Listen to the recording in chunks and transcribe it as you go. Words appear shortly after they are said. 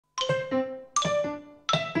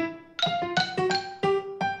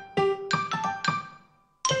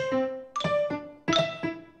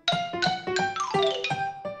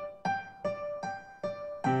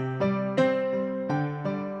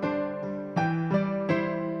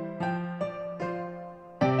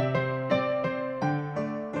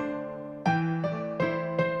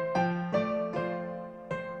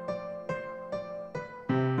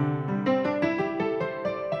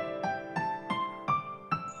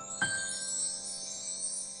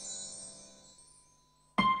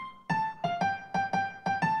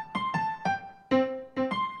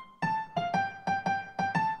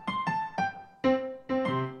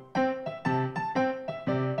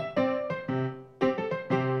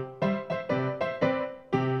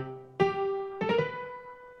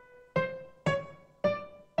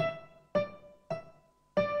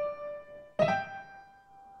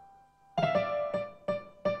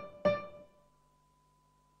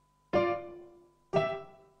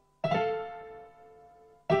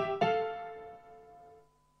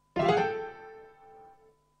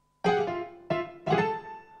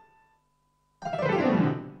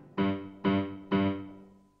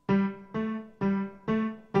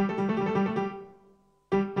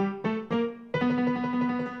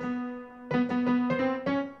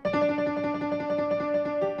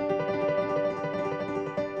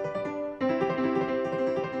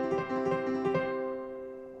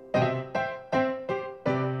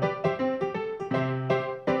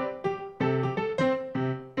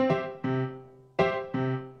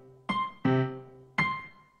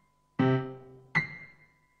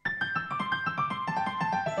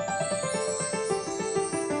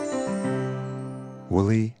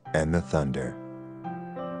Woolly and the Thunder.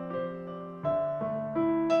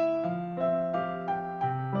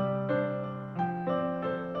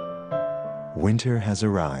 Winter has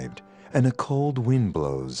arrived, and a cold wind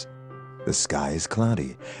blows. The sky is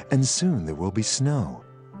cloudy, and soon there will be snow.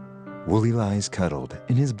 Woolly lies cuddled,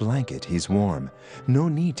 in his blanket he's warm. No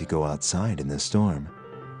need to go outside in the storm.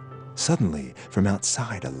 Suddenly, from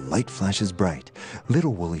outside a light flashes bright.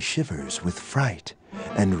 Little Woolly shivers with fright.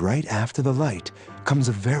 And right after the light comes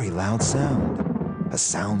a very loud sound. A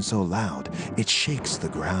sound so loud it shakes the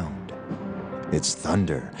ground. It's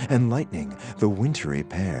thunder and lightning, the wintry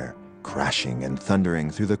pair, crashing and thundering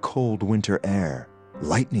through the cold winter air.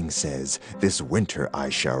 Lightning says, "This winter I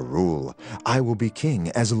shall rule. I will be king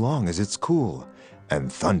as long as it's cool."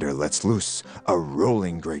 And thunder lets loose a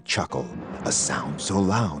rolling great chuckle, a sound so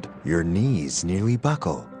loud your knees nearly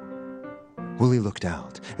buckle. Woolly looked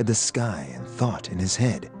out at the sky and thought in his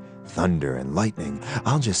head, "Thunder and lightning,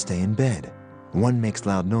 I'll just stay in bed. One makes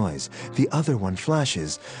loud noise, the other one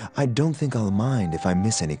flashes. I don't think I'll mind if I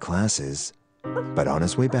miss any classes." But on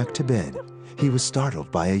his way back to bed, he was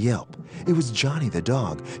startled by a yelp. It was Johnny the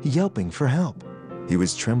dog, yelping for help. He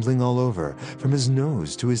was trembling all over, from his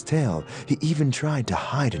nose to his tail. He even tried to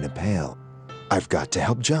hide in a pail. "I've got to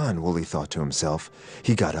help John," Woolly thought to himself.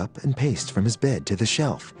 He got up and paced from his bed to the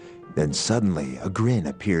shelf. Then suddenly a grin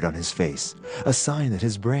appeared on his face, a sign that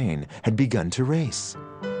his brain had begun to race.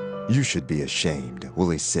 "You should be ashamed,"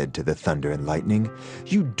 Woolly said to the thunder and lightning.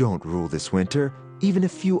 "You don't rule this winter, even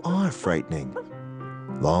if you are frightening.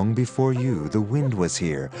 Long before you, the wind was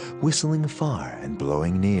here, whistling far and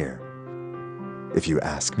blowing near. If you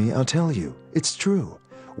ask me, I'll tell you, it's true.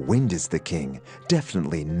 Wind is the king,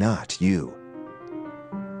 definitely not you."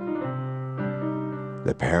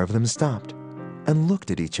 The pair of them stopped and looked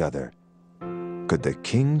at each other. Could the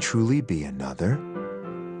king truly be another?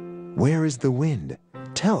 Where is the wind?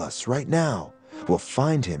 Tell us right now. We'll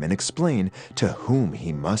find him and explain to whom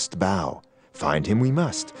he must bow. Find him we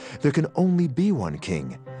must. There can only be one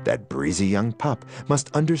king. That breezy young pup must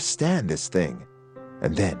understand this thing.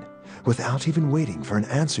 And then, without even waiting for an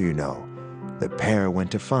answer, the pair went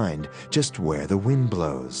to find just where the wind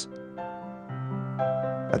blows.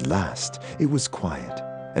 At last, it was quiet,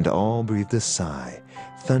 and all breathed a sigh.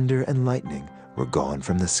 Thunder and lightning were gone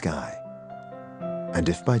from the sky. And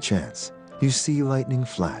if by chance you see lightning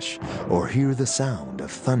flash or hear the sound of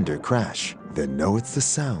thunder crash, then know it's the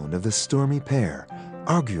sound of the stormy pair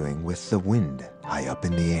arguing with the wind high up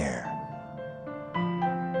in the air.